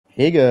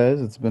Hey guys,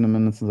 it's been a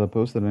minute since I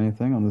posted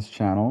anything on this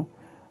channel.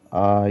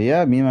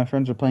 Yeah, me and my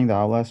friends are playing the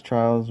Outlast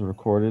Trials,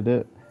 recorded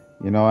it,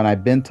 and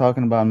I've been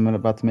talking about I'm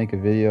about to make a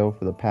video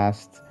for the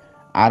past,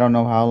 I don't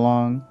know how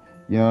long,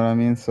 you know what I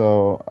mean?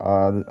 So,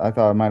 I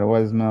thought I might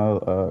as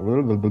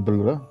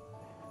well,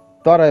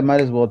 thought I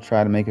might as well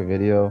try to make a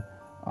video.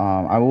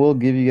 I will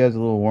give you guys a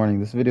little warning.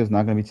 This video is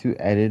not going to be too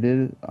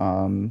edited. You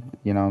know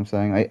what I'm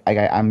saying?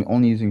 I'm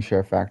only using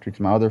Share Factory because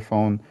my other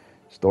phone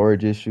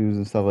storage issues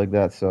and stuff like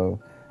that. So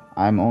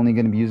I'm only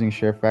going to be using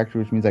Share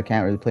Factory, which means I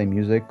can't really play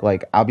music.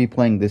 Like I'll be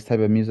playing this type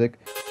of music.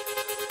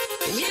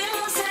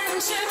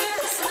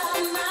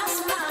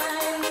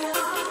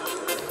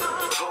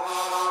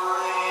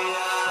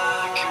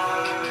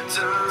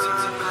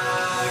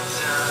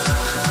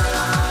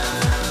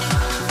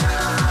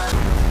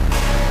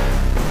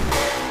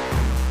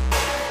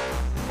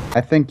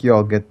 I think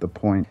y'all get the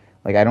point.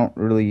 Like I don't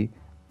really,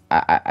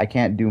 I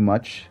can't do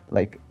much.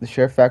 Like the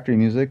Share Factory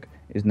music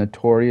is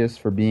notorious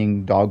for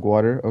being dog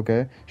water.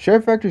 Okay,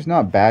 Share Factory is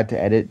not bad to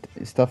edit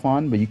stuff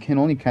on, but you can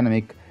only kind of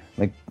make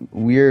like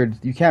weird.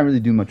 You can't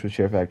really do much with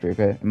Share Factory.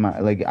 Okay,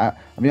 I'll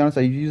be honest.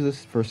 I use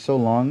this for so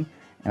long,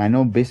 and I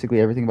know basically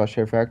everything about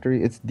Share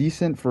Factory. It's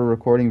decent for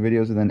recording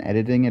videos and then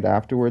editing it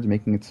afterwards,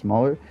 making it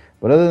smaller.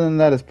 But other than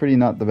that, it's pretty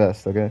not the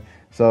best. Okay,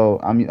 so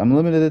I'm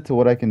limited to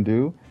what I can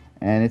do.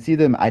 And it's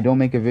either I don't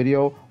make a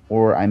video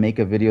or I make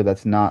a video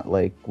that's not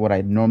like what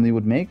I normally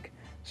would make.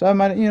 So I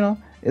might,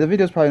 the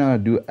video's probably not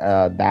gonna do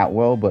that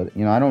well, but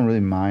I don't really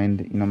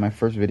mind. My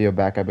first video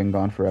back, I've been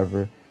gone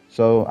forever.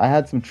 So I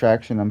had some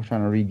traction. I'm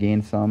trying to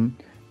regain some.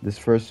 This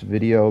first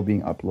video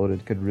being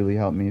uploaded could really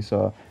help me.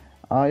 So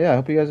yeah, I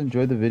hope you guys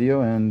enjoyed the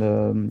video.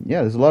 And yeah,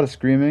 there's a lot of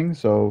screaming.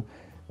 So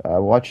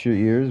watch your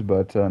ears,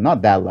 but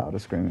not that loud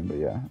of screaming. But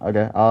yeah,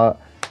 okay.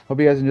 Hope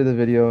you guys enjoyed the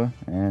video,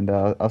 and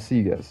I'll see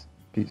you guys.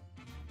 Peace.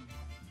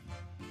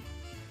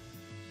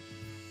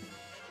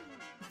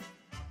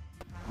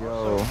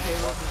 Yo.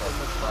 Caleb's in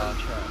the party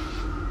chat.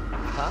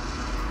 Huh?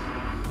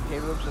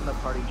 Caleb's in the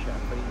party chat,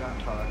 but he's not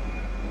talking.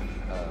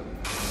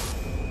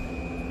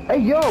 Hey,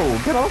 yo,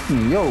 get off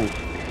me, yo.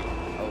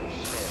 Oh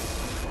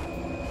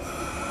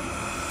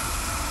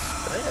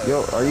shit.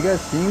 Yo, are you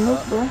guys seeing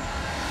this, bro?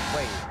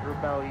 Wait,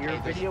 Rebel, your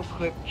video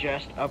clip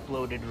just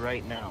uploaded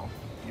right now.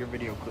 Your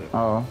video clip.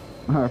 Oh,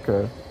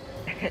 okay.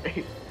 Did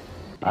he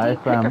I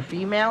pick a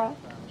female?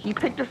 He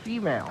picked a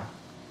female.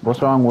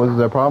 What's wrong? Was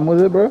there a problem with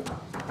it, bro?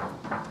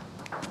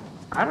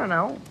 I don't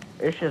know.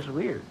 It's just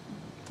weird.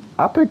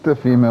 I picked a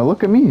female.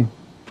 Look at me.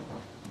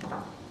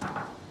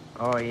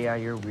 Oh yeah,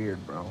 you're weird,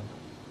 bro.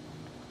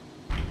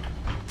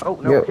 Oh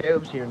no,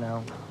 Caleb's here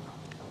now.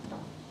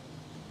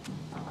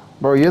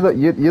 Bro, you're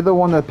the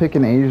one that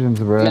picking Asians,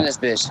 bro. In this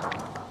bitch.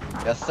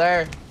 Yes,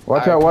 sir.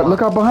 Watch out!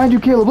 Look out behind you,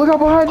 Caleb. Look out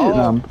behind you. Oh.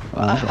 No,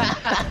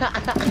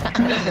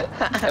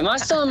 Am I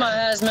still in my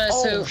hazmat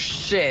suit? Oh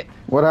shit.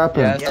 what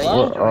happened? Yes,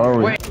 Where are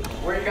we? Wait,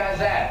 where you guys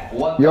at?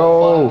 What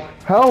Yo, the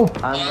fuck?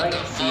 help! I'm right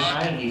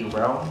behind you,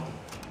 bro.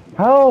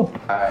 Help!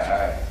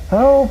 Alright.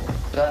 Help!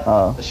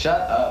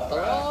 Shut up,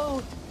 bro.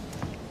 Hello?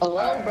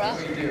 Hello, bro? What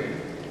do we do?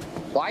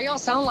 Why y'all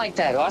sound like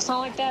that? Do I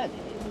sound like that?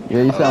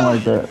 Yeah, you sound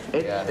like that.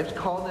 It's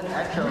called an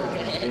echo,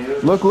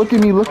 dude. Look at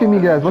me,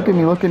 guys. Look at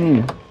me. What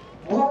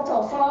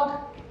the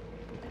fuck?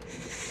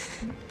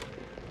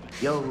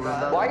 Yo,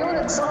 Rebel. Why you in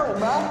a tunnel,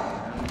 bro?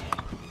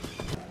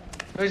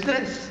 Who's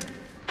this?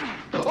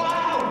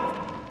 Oh!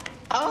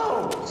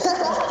 Oh!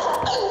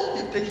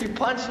 Think you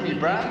punched me,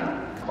 bro?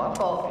 My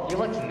fault. You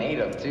look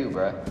native too,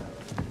 bro.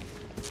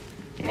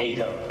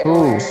 Native.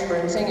 Ooh.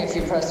 Sprinting, if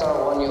you press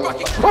R1, you look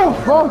like... Oh,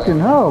 fucking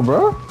hell,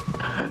 bro.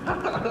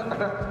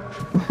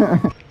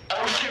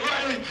 Oh shit,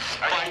 Riley!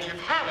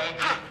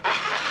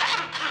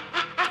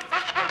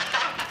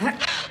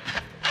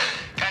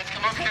 Guys,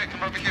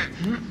 come over here.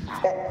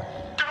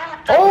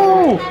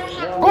 Oh!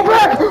 Go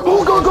back!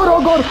 Oh god,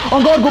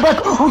 go back!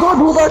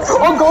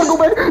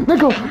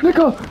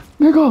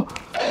 Nigga!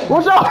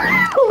 Watch out!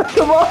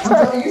 Come on!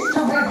 You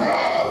stupid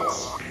bitch!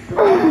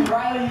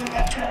 Riley, you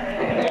got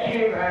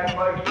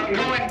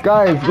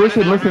Guys,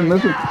 listen. You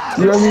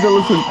guys need to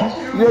listen.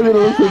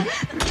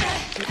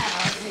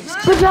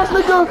 Bitch ass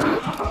nigga!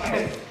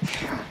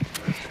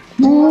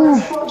 Move!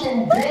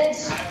 fucking bitch!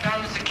 I found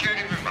the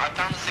security room.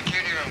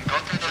 Go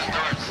through those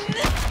doors.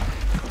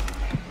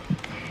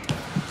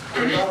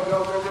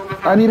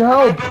 Go. I need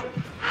help! Go.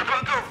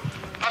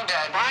 I'm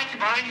dead.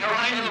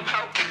 Behind you.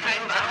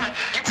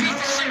 You piece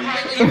of shit,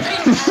 Riley. You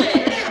piece of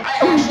shit. I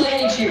actually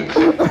hate you!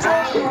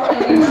 Fuck you,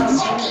 Riley!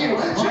 Fuck you!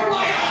 You're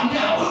my op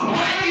now!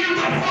 Riley, you're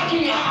my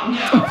fucking op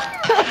now!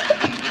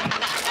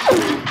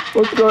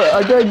 What's going on?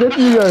 I can't get to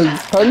you guys.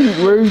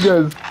 Where are you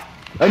guys?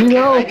 I need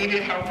help! I need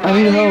help. I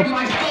need help! You're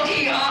my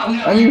fucking op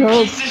now! I need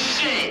help! Piece of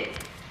shit!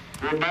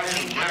 Rebel.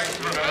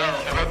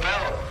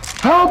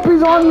 Help!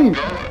 He's on me!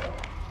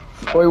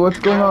 Wait, what's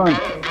going on?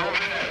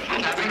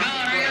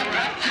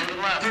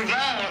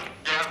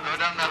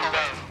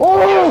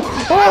 Go.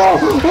 Oh!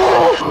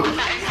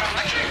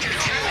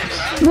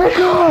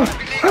 Nigga!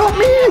 Help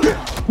me!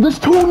 There's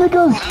two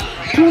niggas!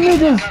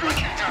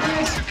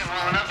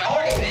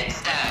 Already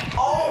fixed that!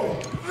 Oh!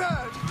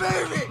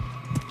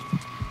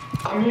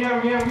 I'm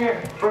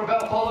here. Rebel,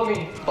 follow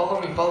me.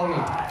 Follow me.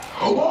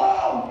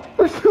 Whoa!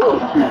 There's two.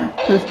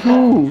 There's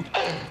two.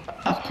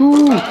 Fuck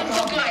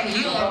my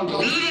heel, I'm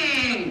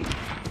bleeding.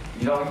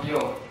 You don't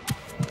heal.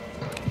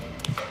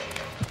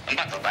 I'm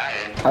not so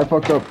bad. I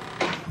fucked up.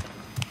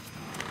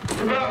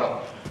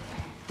 Rebel.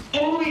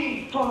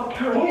 Holy fuck,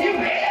 her.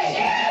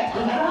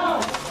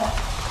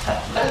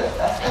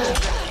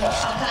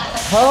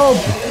 Help!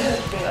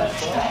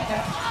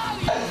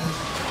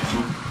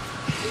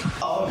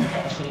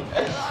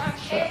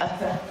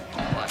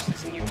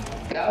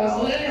 That was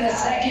literally the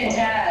second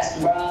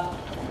task, bro.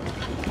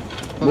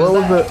 What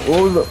was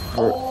the?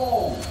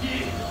 Oh.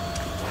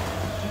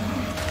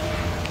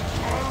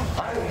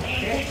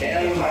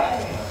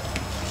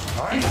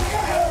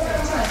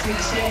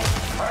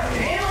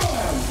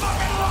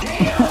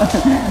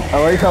 I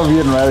like how me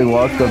and Riley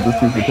walked up to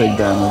see if we take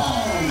damage.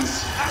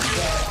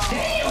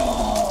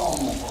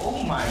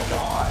 Oh my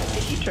god.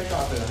 He took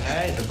off his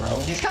head, bro.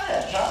 He's kind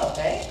of tough,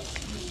 eh?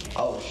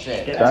 Oh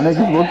shit. That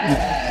nigga's looking,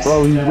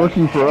 bro. He's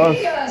looking for us.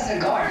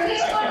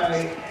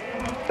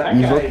 That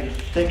He's guy look- is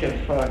sick as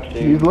fuck,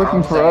 dude. He's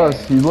looking for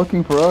us. He's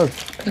looking for us.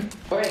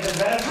 Wait, there's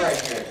medical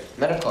right here.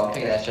 Medical, I'm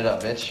picking that shit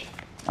up, bitch.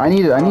 I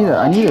need it. I need it.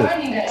 I need it.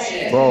 that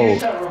shit. Bro. This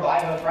is to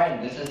revive a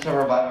friend. This is to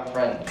revive a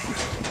friend.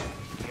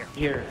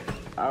 Here.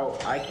 Oh,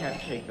 I can't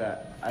take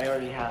that. I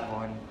already have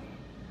one.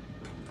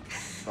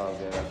 Oh,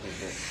 good, I'll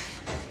take it.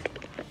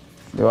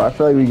 Yo, I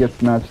feel like we get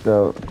snatched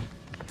out.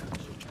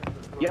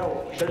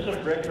 Yo, there's a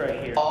brick right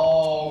here.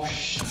 Oh,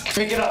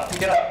 pick it up.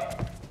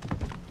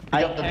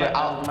 I up the brick.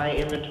 can't, my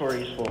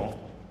inventory's full.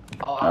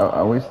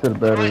 I wasted a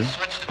battery.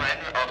 Switch to my end.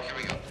 Oh, here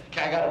we go.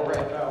 Okay, I got a brick.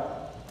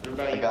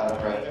 I got a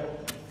brick.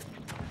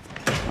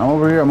 I'm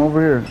over here.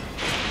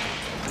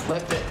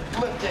 Lift it.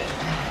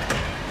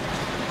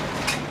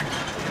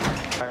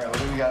 Alright, what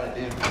do we gotta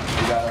do? We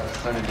gotta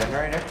start a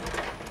generator?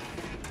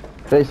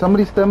 Hey,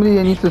 somebody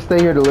needs to stay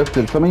here to lift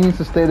it. Somebody needs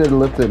to stay there to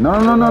lift it. No.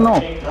 No,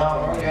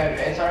 we're good.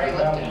 It's already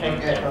lifted. We're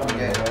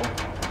good.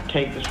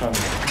 Take this from me.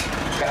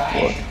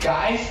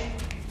 Guys.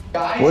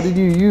 What did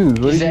you use?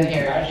 He's in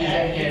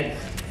here.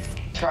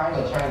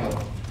 Triangle.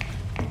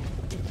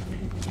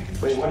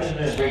 Wait, what is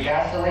this? Wait,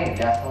 gasoline.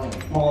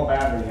 Small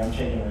battery, I'm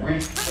taking it.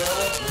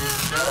 Refill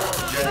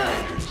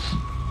generators.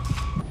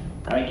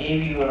 I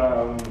gave you,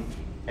 an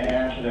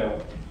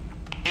antidote.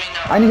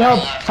 I need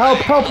help.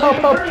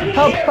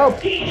 Help.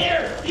 He's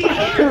here! Do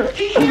it.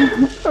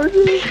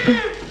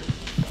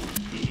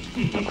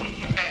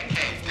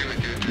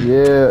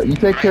 Yeah, you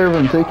take care of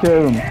him. Shit,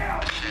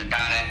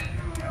 got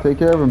it. Take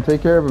care of him.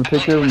 Step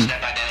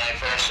by daylight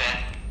first, shit.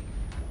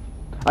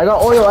 I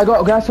got oil. I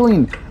got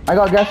gasoline.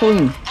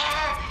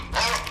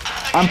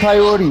 I'm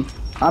priority.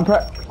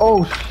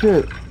 Oh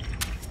shit.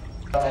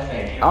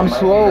 I'm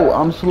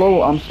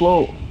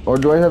slow. Or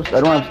do I have? I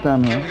don't have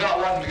stamina. We got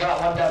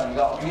one done.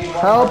 We need one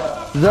Help, more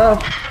done.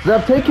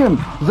 Zeph, take him,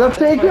 Zeph, Zeph,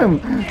 take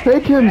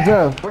him,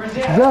 Zeph, Where's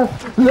take him.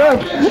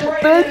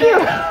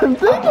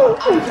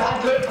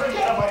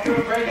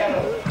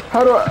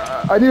 How do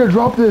I need to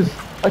drop this.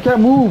 I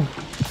can't move.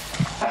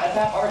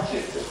 Tap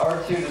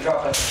R2 to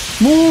drop it.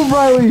 Move,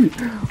 Riley.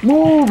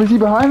 Move. Is he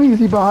behind me,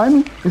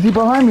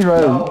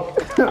 Riley? No,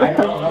 I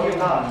don't know he's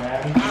not,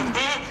 man.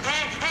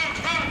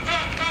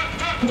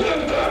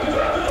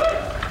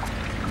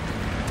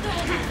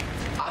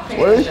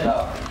 Where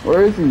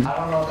is he? I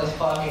don't know what this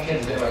fucking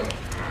kid's doing.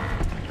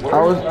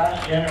 Where's the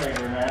last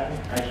generator, man?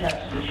 I can't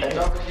see shit. It's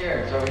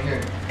over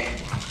here.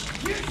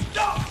 You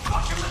stop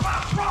fucking with my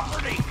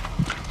property!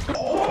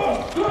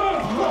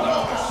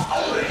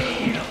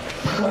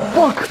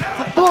 Fuck.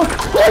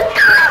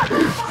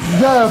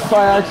 Zeph, I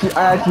actually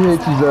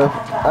hate you,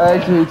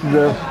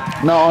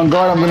 Zeph. No, on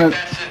God, I'm gonna.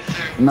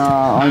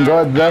 Nah, on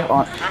God, Zeph. Rebel, I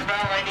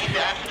need the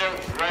antidote.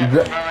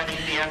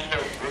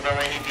 Rebel, I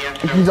need the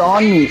antidote. He's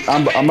on me.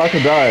 I'm about to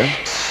die.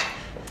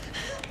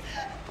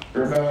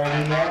 Rebel, I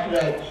need the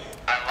antidote.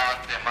 I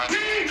locked him.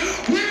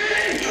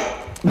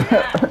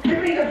 Give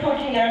me the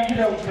fucking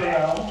antidote,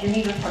 Rebel. Give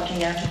me the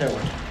fucking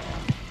antidote.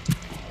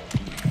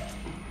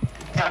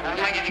 Am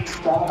I getting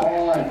Stop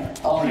on.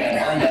 Oh,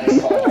 yeah, I'm dead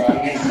as fuck, bro. I'm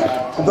getting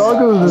stopped. The dog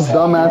is this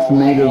dumbass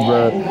native,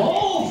 bro.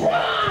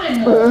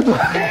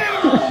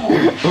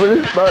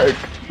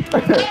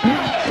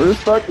 We're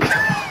stuck.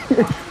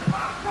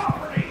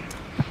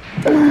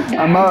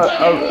 I'm out.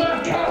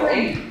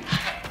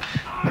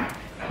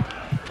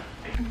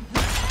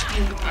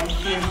 I'm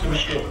seeing some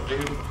shit,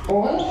 dude.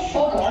 Well, what the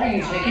fuck are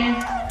you, chicken?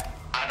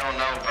 I don't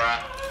know, bruh.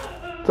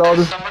 It's all There's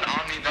this. someone on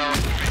me, though.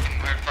 Making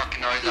weird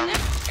fucking noise. I'm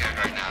scared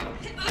right now.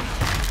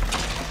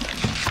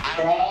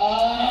 I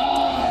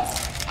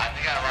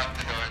think I locked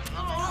the door.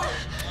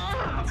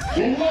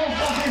 This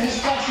motherfucker just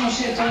stuck some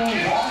shit to me,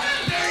 bro.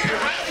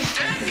 Why did you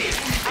stab me?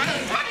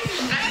 Why did you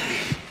stab me?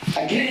 I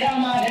get it out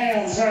my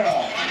damn zero.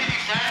 Why did you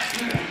stab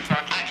me?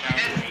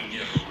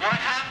 What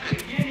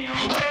happened?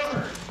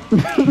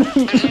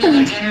 There's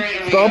another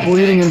generator. Stop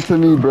bleeding into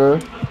me, bro.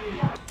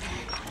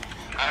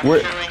 I'm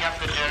Wait. filling up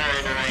the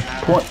generator right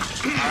now. Point.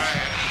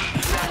 Alright.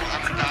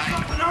 I'm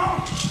dying. No!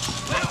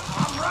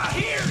 I'm right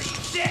here, you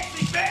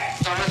sexy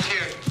bitch! Someone's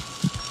here.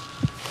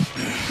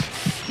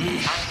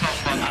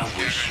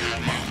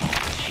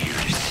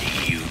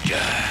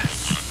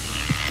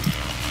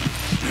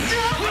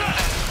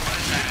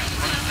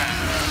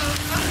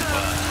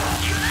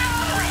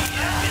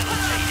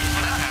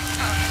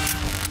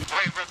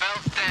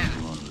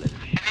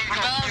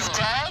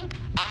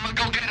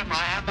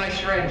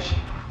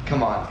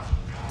 Come on.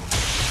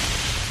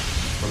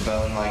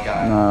 Rebelling like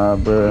I. Nah,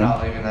 I'm bro.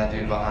 not leaving that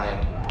dude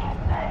behind.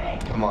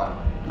 Come on.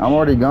 I'm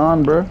already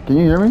gone, bro. Can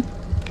you hear me?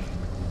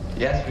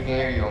 Yes, we can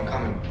hear you. I'm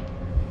coming.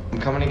 I'm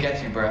coming to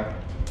get you, bro.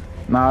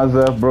 Nah,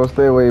 Zeph, bro.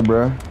 Stay away,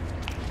 bro.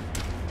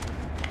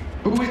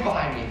 Who is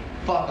behind me?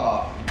 Fuck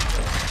off.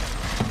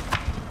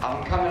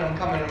 I'm coming,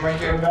 I'm right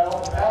here.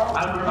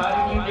 I'm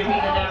reviving you, give me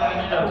the damn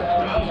antidote,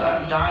 please.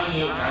 I'm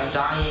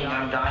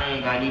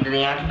dying. I need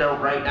the antidote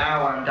right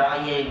now. I'm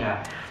dying.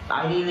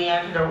 I need the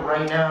antidote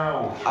right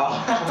now.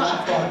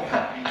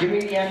 Oh. Give me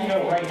the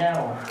antidote right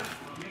now.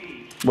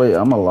 Wait,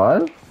 I'm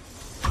alive?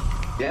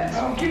 Yes.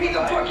 Give me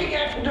the fucking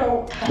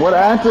antidote. What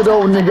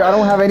antidote, nigga? I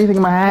don't have anything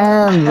in my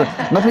hands.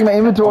 Nothing in my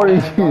inventory. I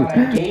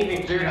gave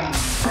it to Dude, you.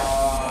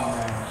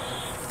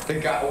 the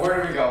guy,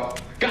 where do we go?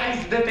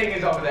 Guys, the thing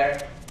is over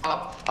there.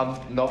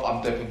 Nope,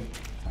 I'm dipping.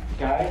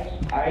 Guys,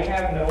 I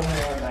have no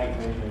more night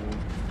vision.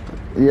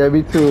 Yeah,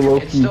 me too, It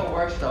Loki. still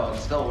works though, it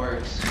still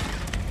works.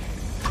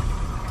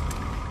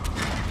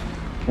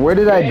 Where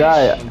did I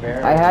die?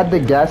 I had the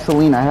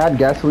gasoline. I had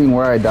gasoline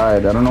where I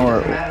died. I don't know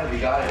Doesn't where. matter, we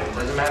got it.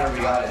 Doesn't matter, we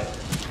got it.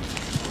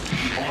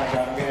 Oh my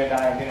god, I'm gonna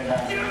die.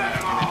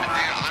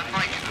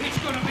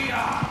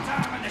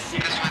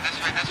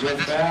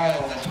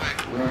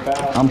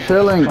 Rebel. I'm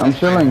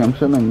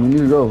chilling. We need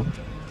to go.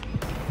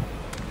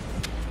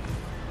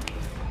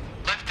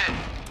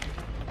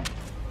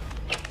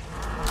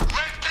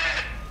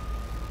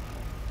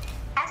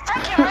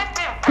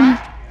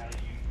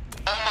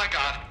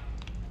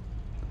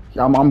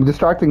 I'm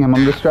distracting him.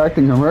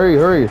 Hurry.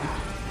 Alright,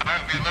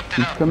 we lifted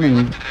He's up. coming.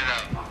 We lifted it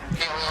up.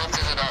 Can't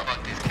lifted it up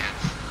like these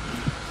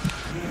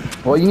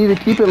kids. Well, you need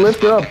to keep it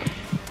lifted up.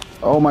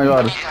 Oh my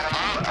god. I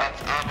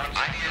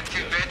need it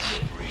too,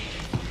 bitch.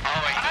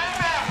 Oh,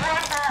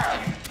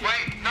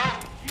 wait, no.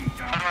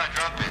 How do I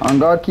drop it? On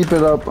God,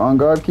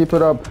 keep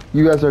it up.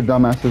 You guys are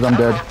dumbasses. I'm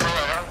dead. I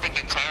don't think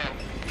it can.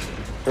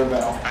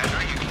 Rebel. I know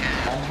you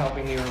can. I'm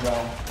helping you,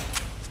 Rebel.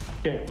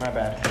 Shit, my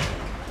bad.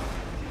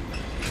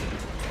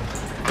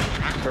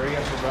 Hurry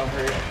up, Rebel,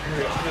 hurry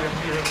up.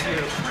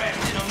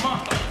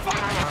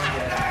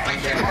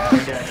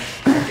 I'm dead.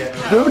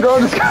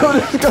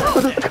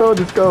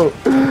 Just go.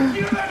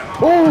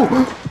 Oh!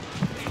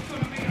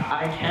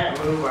 I can't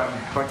move, I'm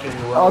fucking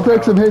low. I'll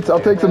take some hits.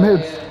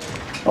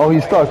 Oh,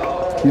 he's stuck.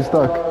 Dude,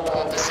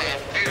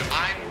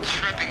 I'm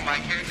tripping. My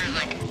character's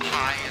like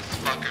high as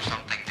fuck or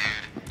something,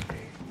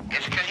 dude.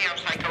 It's because he has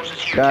psychosis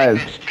here.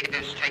 Guys.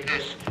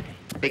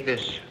 Take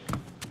this.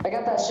 I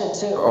got that shit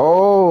too.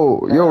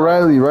 Oh, yo,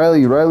 Riley.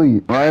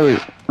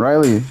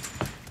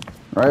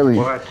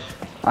 What?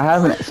 I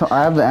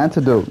have the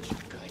antidote.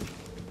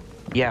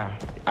 Yeah,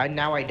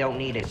 now I don't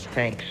need it,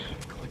 thanks.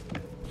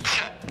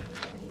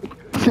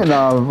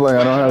 No, I'm playing.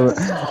 I don't have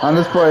it. I'm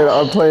just playing.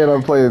 I'll play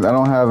it. I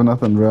don't have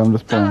nothing, bro. I'm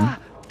just playing.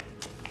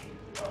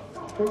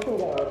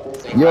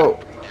 Yo.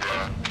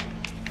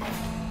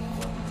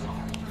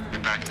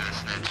 Get back to the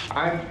snitch.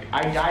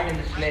 I died in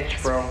the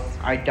snitch, bro.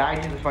 I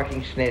died to the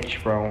fucking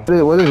snitch, bro.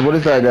 What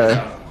is that guy?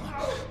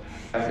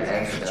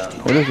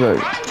 What is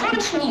that?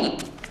 Punch me!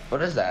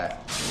 What is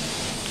that?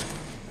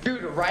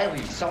 Dude, Riley,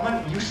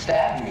 you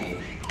stabbed me.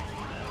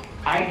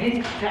 I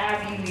didn't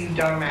stab you, you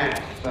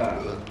dumbass.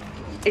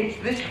 It's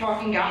this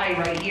fucking guy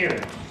right here.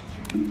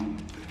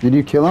 Did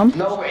you kill him?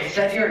 No, it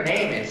said your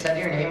name. It said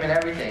your name and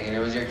everything, and it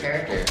was your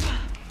character.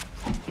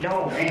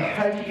 No,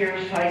 because you're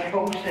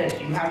psychosis.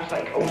 You have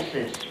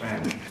psychosis,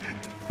 man.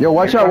 Yo,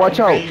 watch You're out.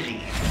 fucking crazy.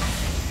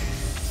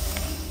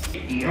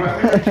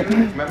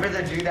 Remember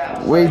the dude that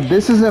was Wait,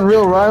 this isn't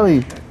real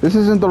Riley. This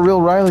isn't the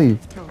real Riley.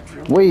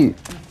 Wait.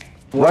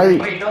 Riley,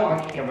 What are you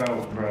talking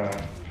about,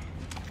 bruh?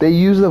 they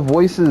use the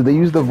voices.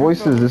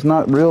 It's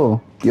not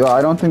real. Yo,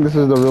 I don't think this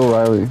is the real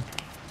Riley.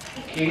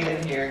 Keith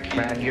in here.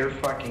 Man, you're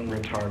fucking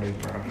retarded,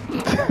 bro.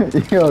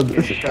 Yo,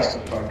 Just shut the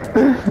fuck up.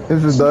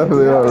 this is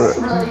definitely not This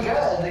is real. really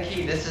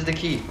good. This is the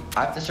key.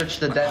 I have to search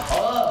the dead.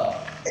 Oh!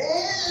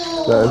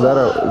 Is that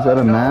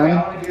a No, wait, man?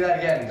 I want to do that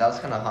again. That was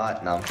kind of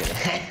hot. No, I'm kidding.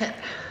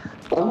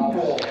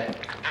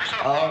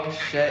 Oh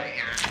shit.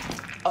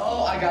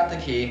 Oh, I got the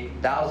key.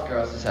 That was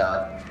gross as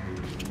hell.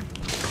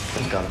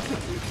 Come.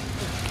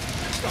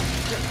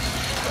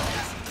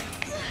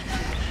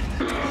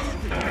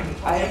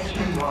 I have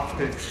 2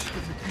 rockets.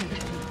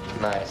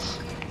 Nice.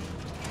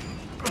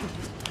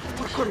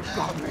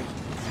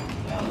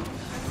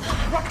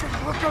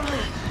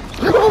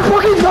 Oh,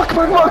 fucking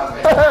fuck.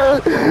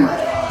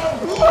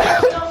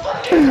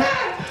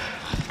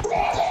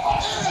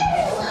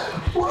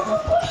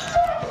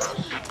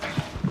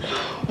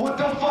 What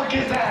the fuck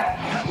is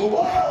that?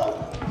 Whoa!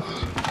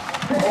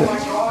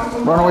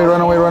 Run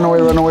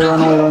away.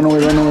 I'm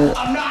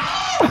not.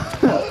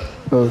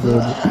 Oh,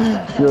 good.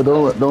 Yo,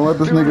 don't let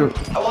this nigga.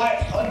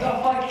 What the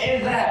fuck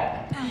is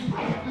that?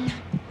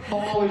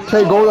 Holy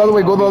Hey, go the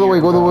other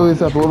way,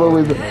 Seth.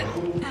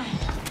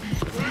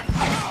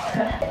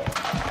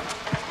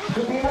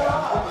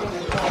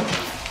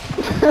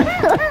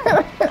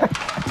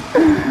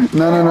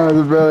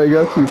 No, bro, I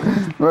got you.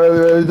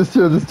 Riley, just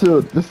chill.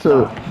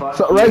 So,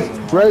 res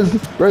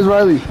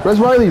Riley.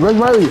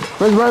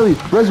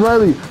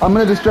 I'm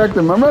gonna distract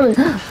him. I'm running.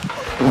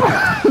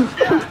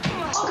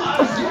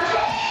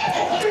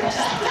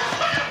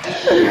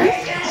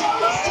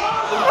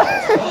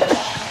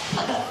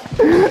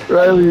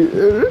 Riley.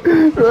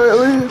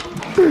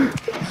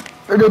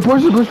 Okay,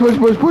 push.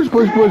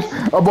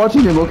 I'm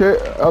watching him, okay?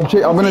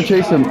 I'm gonna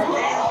chase him.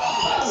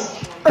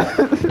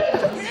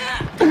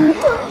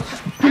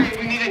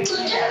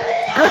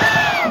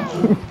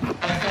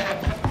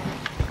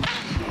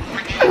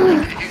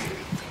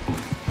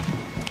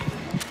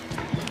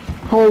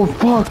 Oh,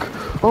 fuck.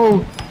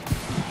 Oh.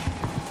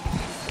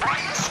 Why are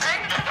you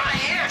screaming in my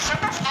ear? Shut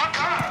the fuck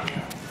up!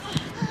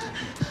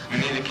 We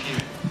need a key.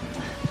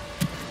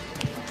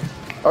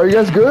 Are you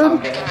guys good?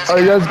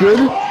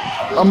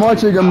 I'm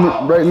watching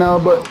him right now,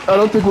 but I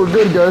don't think we're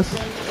good, guys.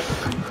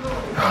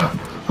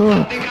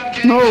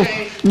 No.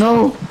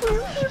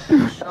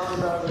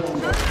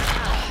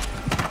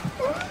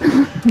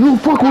 No,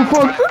 fuck, we're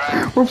fucked.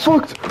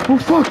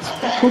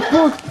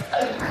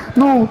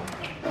 No.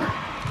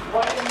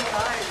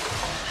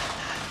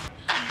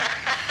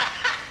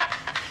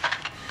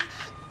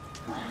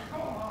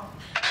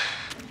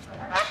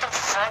 What the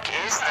fuck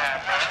is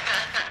that,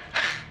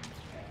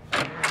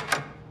 bro?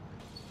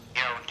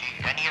 Yo, do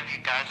any of you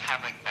guys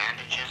have like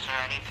bandages or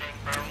anything,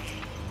 bro?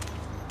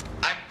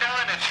 I fell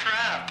in a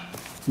trap.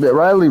 Yeah,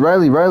 Riley. Bro,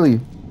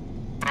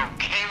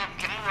 Caleb,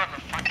 get me on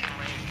the fucking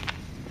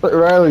way.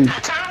 Riley.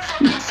 Turn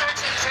fucking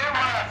section 2,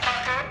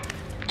 motherfucker.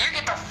 You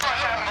get the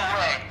fuck out of my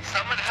way.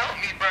 Someone help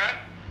me, bro.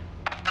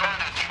 I fell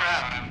in a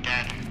trap. I'm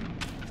dead.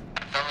 I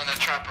fell in a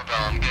trap, Rebel.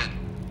 I'm good.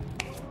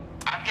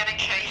 I'm getting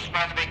chased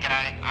by the big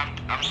guy.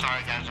 I'm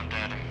sorry, guys. I'm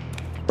dead.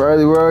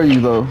 Riley, where are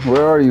you, though?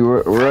 Where are you?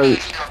 Where are you? I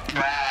feel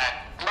bad.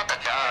 I'm about to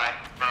die,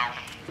 bro.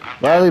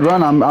 Riley,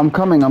 run. I'm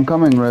coming,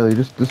 Riley.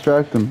 Just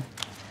distract him.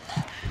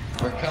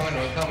 We're coming.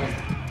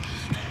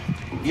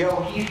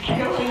 Yo, he's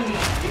killing me.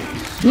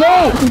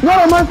 No,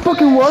 not on my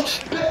fucking watch.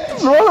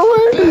 Run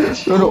away.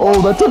 Oh,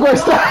 that took my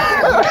stuff.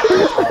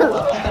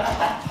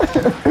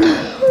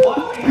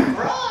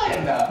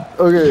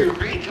 Okay.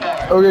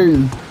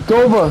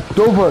 Dover,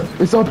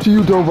 it's up to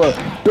you, Dover,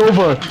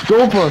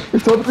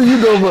 it's up to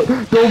you, Dover.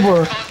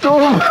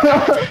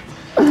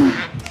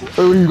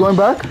 Oh, he's going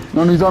back?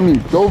 No, he's on me.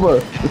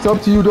 Dover, it's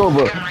up to you,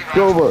 Dover. What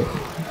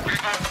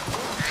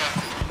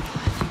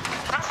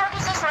the fuck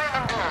is this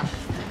random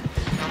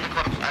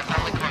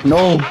dude?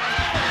 No.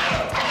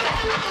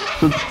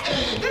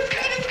 This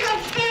guy just got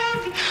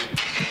stabbed!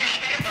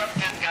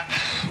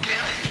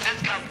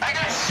 I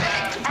got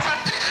shot!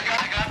 I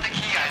got the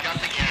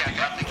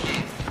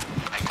key.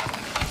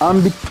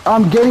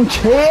 I'm getting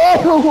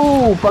chased.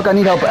 Oh, fuck, I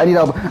need help. I'm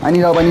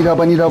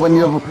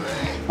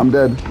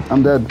dead. I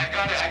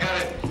got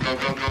it. Go.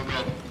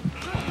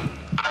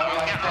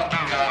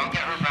 I'll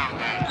get Rebound,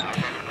 guys.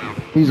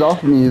 He's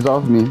off me. You can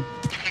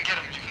get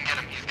him.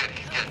 He's good.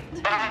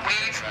 Oh,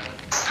 please.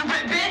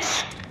 Stupid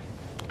bitch!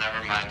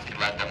 Never mind, he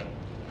let them.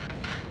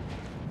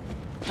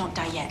 Don't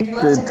die yet. You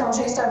guys to come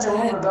chase after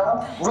me,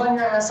 Rebel? Run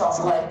your ass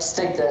off, like,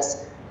 stick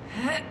this.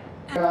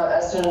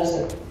 As soon as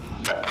it...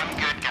 I'm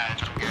good,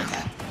 guys. I'm good.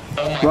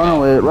 Run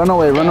away. We need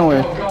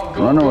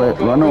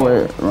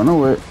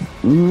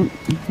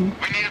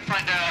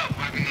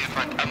to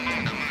find a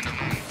moon.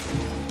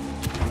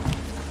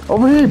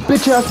 Over here,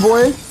 bitch ass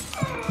boy.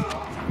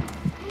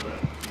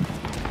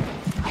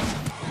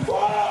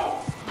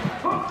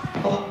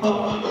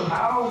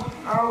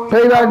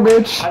 Payback,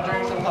 bitch. I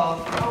drank some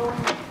health.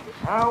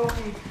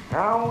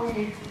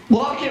 Owie.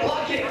 Lock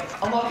it.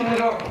 I'm locking the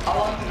door. I'll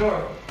lock the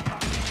door.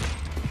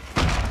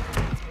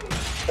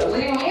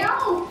 Leave me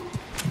out!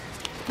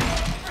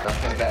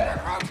 Okay, bad.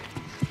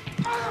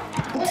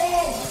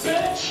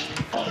 Bitch!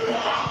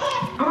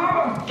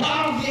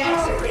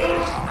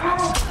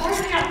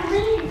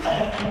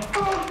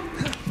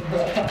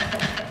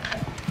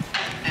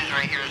 This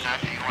right here is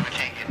after you want to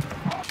take it.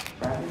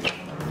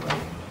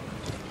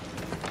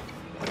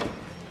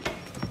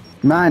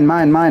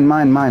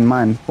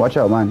 Mine. Watch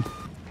out, mine.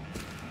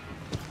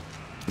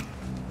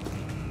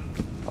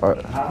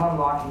 Alright. I'm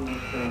unlocking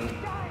this thing.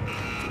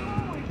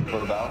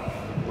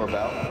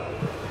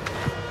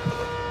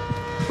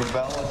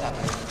 Rebel, what's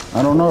happening?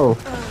 I don't know.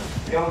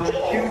 Yo,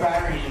 there's 2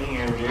 batteries in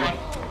here, dude.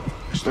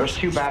 There's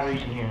 2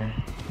 batteries in here.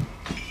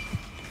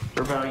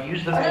 Rebel,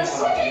 use the main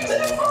one.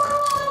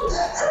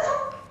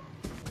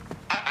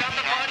 I've done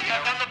the body.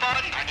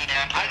 I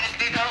just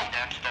need help.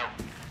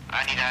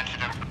 I need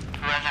antidote.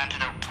 Who has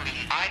antidote,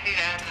 please? I need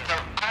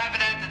antidote. I have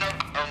an antidote.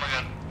 Oh my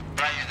god.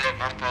 I use it.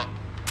 My fault.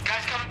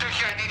 Guys, come through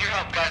here. I need your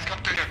help. Guys, come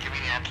through here. Give me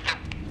the antidote.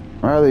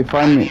 Riley,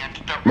 find me. Oh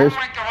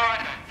my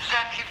god.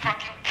 Zach, you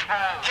fucking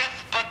troll. Yes,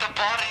 but the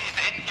body is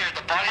in here.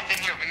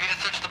 We need to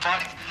search the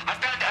bodies. I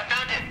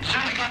found it.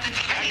 Zach, I got the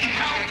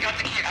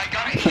key. I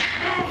got it.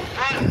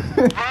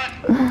 Run.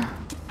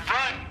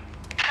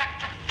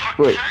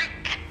 Wait.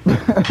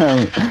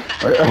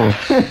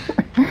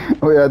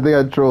 Oh yeah, I think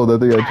I trolled. I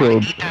need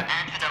that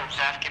antidote,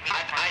 Zach. Give me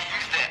I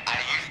used it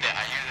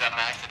on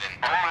accident.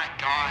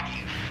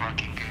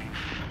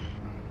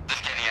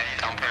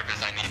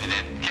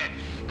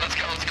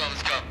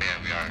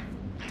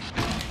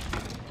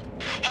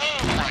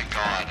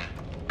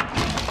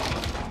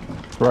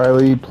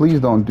 Riley, please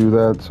don't do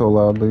that so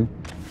loudly.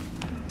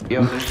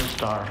 Yo, there's a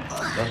star.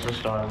 That's the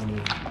star we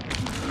need.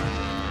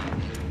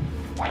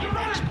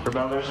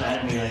 Rebel, there's an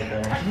enemy right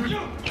there.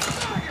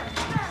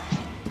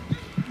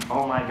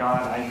 Oh my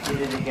god, I did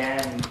it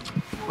again.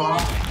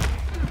 Fuck.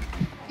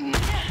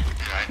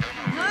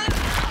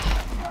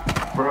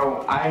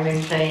 Bro, I'm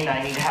insane.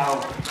 I need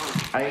help.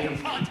 I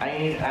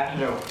need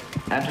antidote.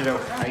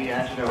 Antidote. I need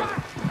antidote.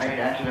 I need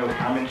antidote.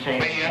 I'm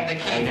insane. Wait, you have the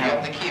key. You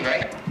have the key,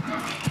 right?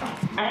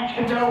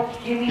 Antidote.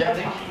 Give me You have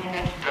the the fucking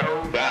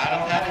antidote. But I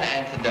don't have an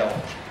antidote.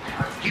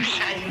 You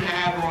said you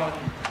had one.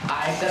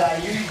 I said I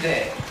used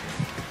it.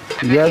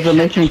 You guys are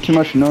making too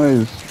much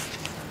noise.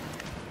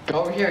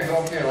 Go over here, go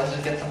over here. Let's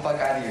just get the fuck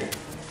out of here.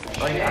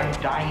 Like, I'm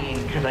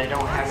dying because I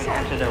don't have an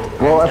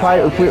antidote. Well,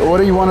 what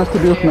do you want us to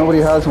do if nobody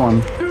has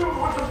one?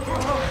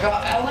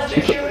 I'll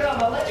electrocute him!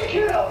 I'll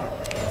electrocute him!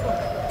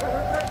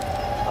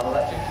 I'll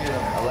electrocute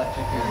him. I'll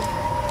electrocute him.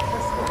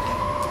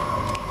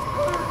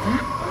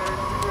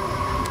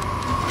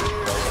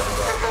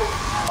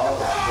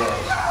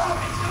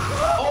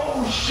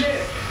 Oh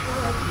shit!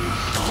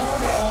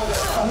 Hold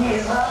it.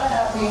 He's not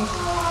happy.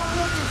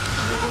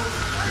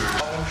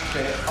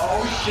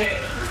 Oh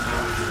shit!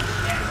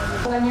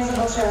 Play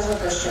musical chairs with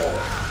this shit.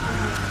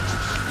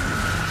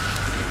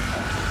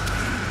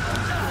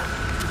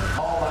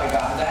 Oh my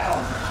god, down!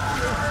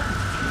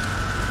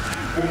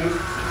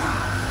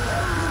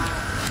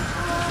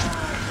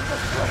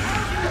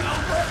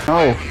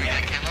 Oh.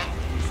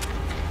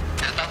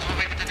 That's what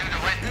we have to do to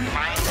win.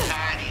 My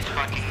anxiety's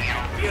fucking me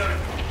out.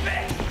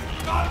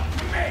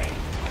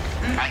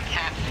 I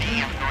can't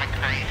see, I'm going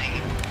crazy.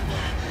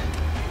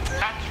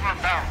 That's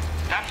Rebel.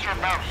 That's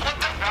Rebel. What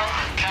the hell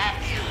is that?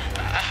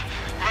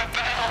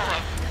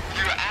 Rebel!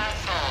 You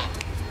asshole!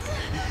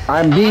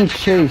 I'm being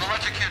chased.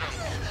 Electrocute him.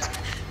 Let's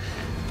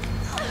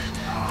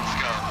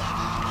go.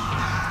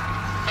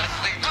 Let's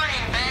leave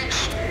green, bitch!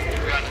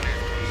 We got to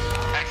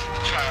exit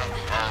the trial.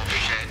 Oh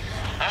shit.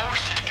 Oh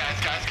shit, guys.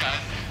 Guys! Go.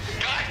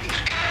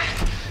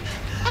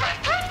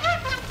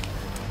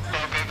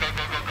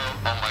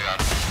 Oh my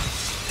god.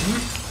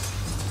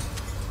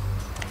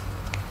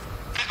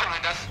 He's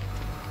behind us.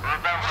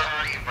 Rebel, where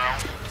are you, bro?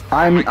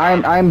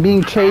 I'm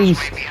being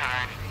chased. Way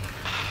behind.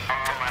 Oh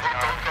my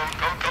god.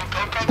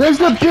 Go. There's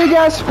the big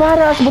ass fat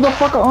ass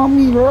motherfucker on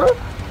me, bro. Oh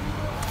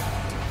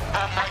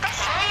my god.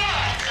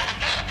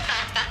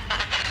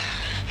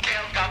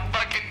 Kale got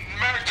fucking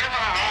murdered. Come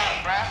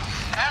on, bruh.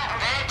 Hell,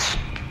 bitch.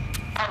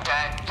 I'm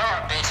dead.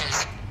 You're bitches.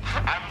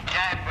 I'm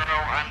dead, bro.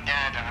 I'm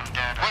dead.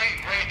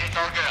 Wait, it's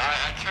all good.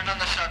 I turned on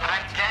the shuttle.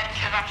 I'm dead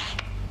because I'm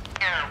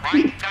scared. Why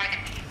you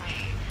dying?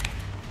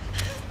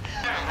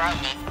 Run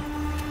me.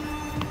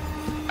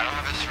 I don't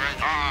have a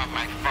syringe. Oh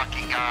my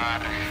fucking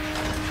god.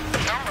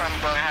 Don't run,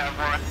 but I have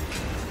one.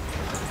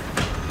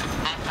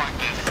 Oh, fuck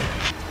this.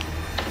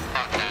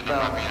 Fuck that. I'm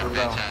not being a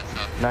bitch ass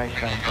up. Nice,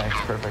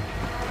 perfect.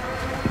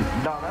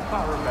 No, that's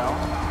not Rebel.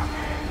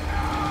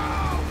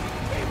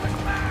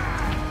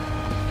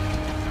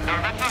 No,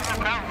 that's not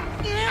Rebel.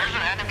 There's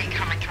an enemy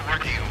coming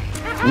toward you.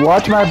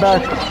 Watch my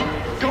back.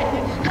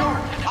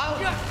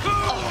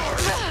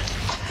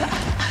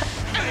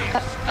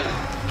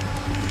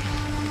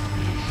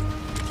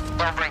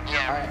 Don't bring,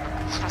 yeah.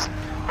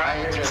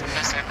 Right, you're just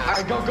missing this.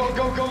 Alright, go.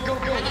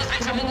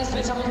 I'm in this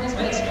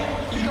bitch.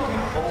 Keep going.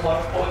 Oh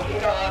my fucking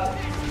god.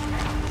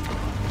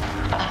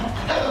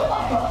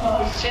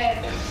 Oh shit.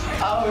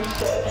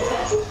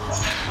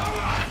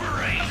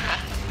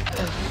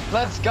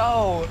 Let's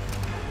go.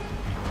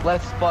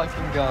 Let's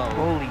fucking go.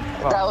 Holy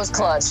fuck. That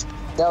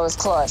was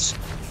clutch.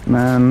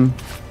 Man,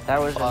 That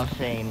was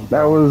insane.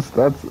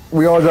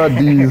 we all got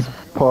D's.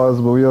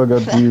 Pause, but we all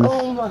got D's.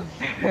 Oh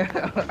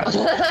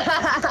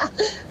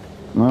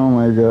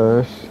my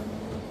gosh.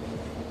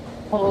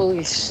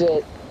 Holy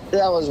shit.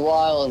 That was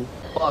wild.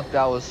 Fuck,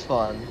 that was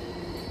fun.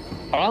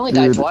 I only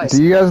died Dude, twice.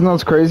 do you guys know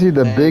what's crazy?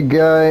 The big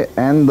guy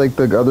and like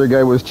the other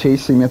guy was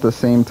chasing me at the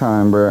same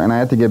time, bro, and I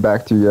had to get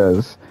back to you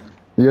guys.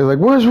 You guys like,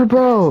 where's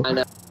Rebel? I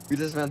know. We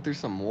just went through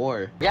some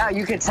war. Yeah,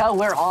 you can tell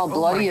we're all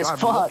bloody as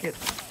fuck.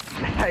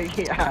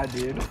 Yeah,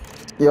 dude.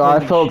 Yo, I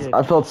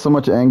felt so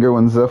much anger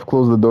when Zeph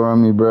closed the door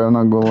on me, bro. I'm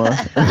not gonna lie.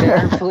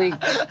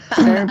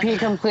 Therapy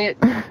complete.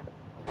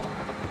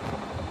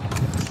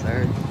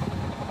 Sir.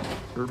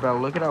 Rebel,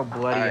 look at how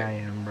bloody Alright. I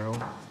am, bro.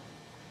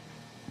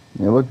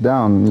 Yeah, look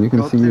down. You can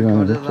Go see to you on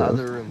the the chest.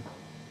 other room.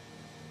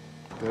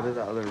 Go to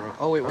the other room.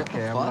 Oh wait, what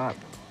Okay, the fuck?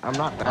 I'm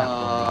not that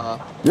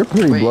bloody. You're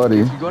pretty Wait, bloody.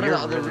 if you go to You're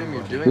the other really room,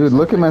 you're doing Dude,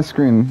 look at something. my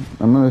screen.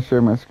 I'm gonna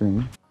share my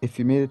screen. If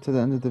you made it to the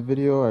end of the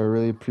video, I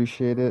really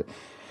appreciate it.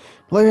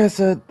 Like I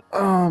said,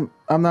 I'm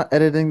not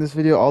editing this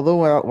video. Although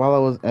while I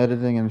was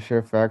editing in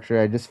Share Factory,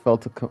 I just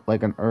felt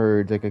like an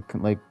urge, like a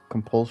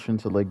compulsion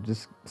to like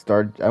just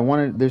start.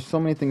 There's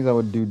so many things I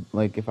would do,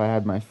 like if I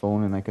had my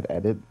phone and I could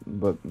edit.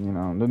 But you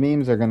know, the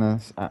memes are gonna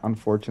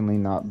unfortunately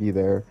not be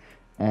there.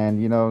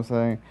 And you know what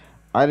I'm saying?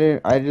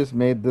 I just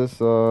made this,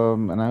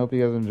 and I hope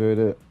you guys enjoyed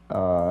it.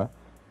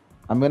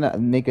 I'm gonna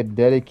make a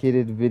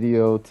dedicated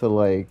video to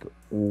like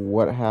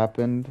what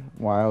happened,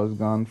 why I was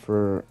gone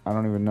for I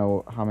don't even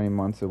know how many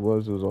months it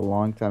was. It was a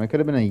long time. It could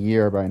have been a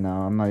year by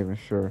now. I'm not even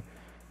sure.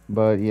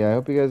 But yeah, I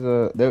hope you guys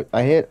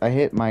I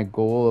hit my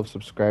goal of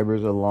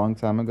subscribers a long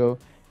time ago,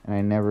 and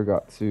I never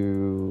got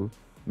to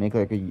make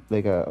like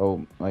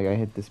I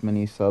hit this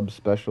many subs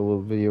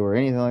special video or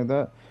anything like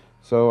that.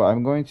 So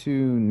I'm going to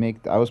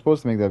make I was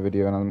supposed to make that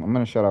video, and I'm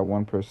gonna shout out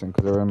one person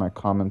because they were in my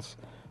comments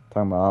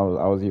talking about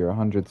I was your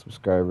 100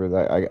 subscribers.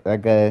 I'm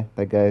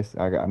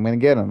gonna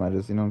get him. I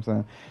just, you know what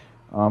I'm saying.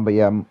 But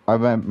yeah,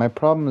 my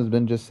problem has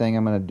been just saying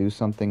I'm gonna do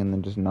something and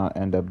then just not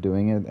end up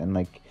doing it. And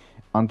like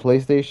on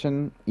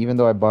PlayStation, even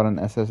though I bought an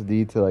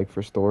SSD to like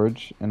for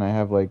storage and I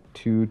have like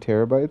 2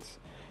 terabytes,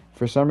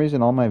 for some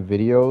reason all my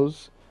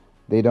videos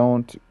they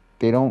don't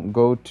they don't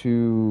go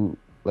to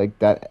like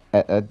that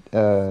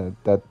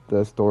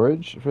the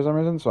storage for some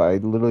reason. So I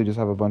literally just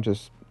have a bunch of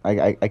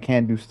I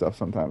can't do stuff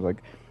sometimes.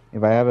 Like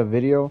if I have a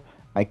video,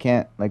 I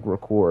can't like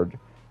record.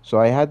 So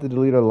I had to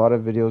delete a lot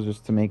of videos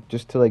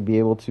just to like be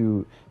able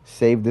to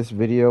save this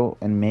video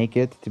and make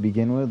it to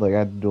begin with. Like I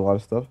had to do a lot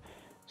of stuff.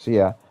 So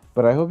yeah,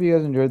 but I hope you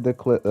guys enjoyed the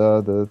clip,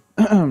 the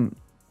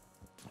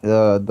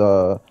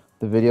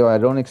video. I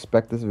don't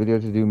expect this video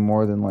to do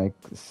more than like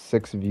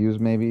 6 views,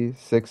 maybe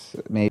six,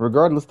 maybe.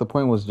 Regardless, the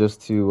point was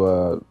just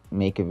to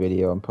make a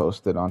video and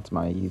post it onto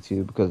my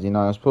YouTube because I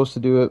was supposed to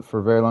do it for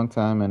a very long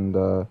time,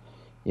 and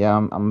yeah,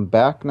 I'm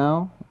back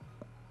now.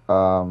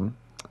 I'm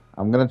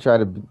gonna try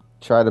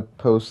to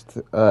post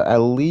at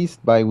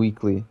least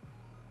bi-weekly.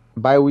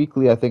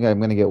 Bi-weekly, I think I'm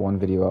gonna get one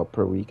video out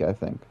per week, I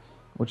think,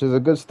 which is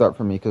a good start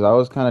for me because I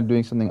was kind of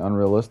doing something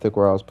unrealistic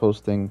where I was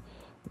posting,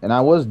 and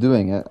I was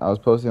doing it. I was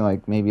posting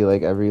like maybe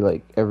like every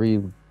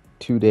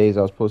 2 days.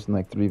 I was posting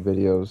like 3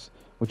 videos,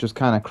 which was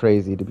kind of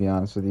crazy to be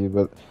honest with you.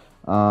 But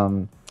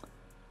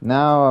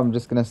now I'm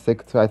just gonna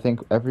stick to. I think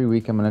every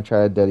week I'm gonna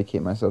try to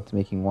dedicate myself to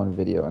making one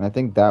video, and I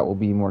think that will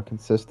be more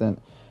consistent.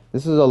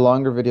 This is a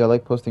longer video. I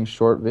like posting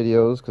short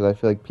videos because I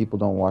feel like people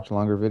don't watch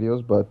longer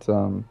videos. But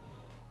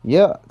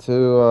yeah,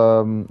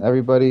 to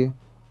everybody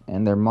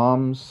and their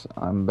moms,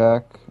 I'm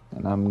back,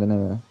 and I'm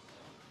gonna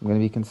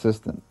be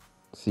consistent.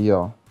 See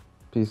y'all.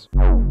 Peace.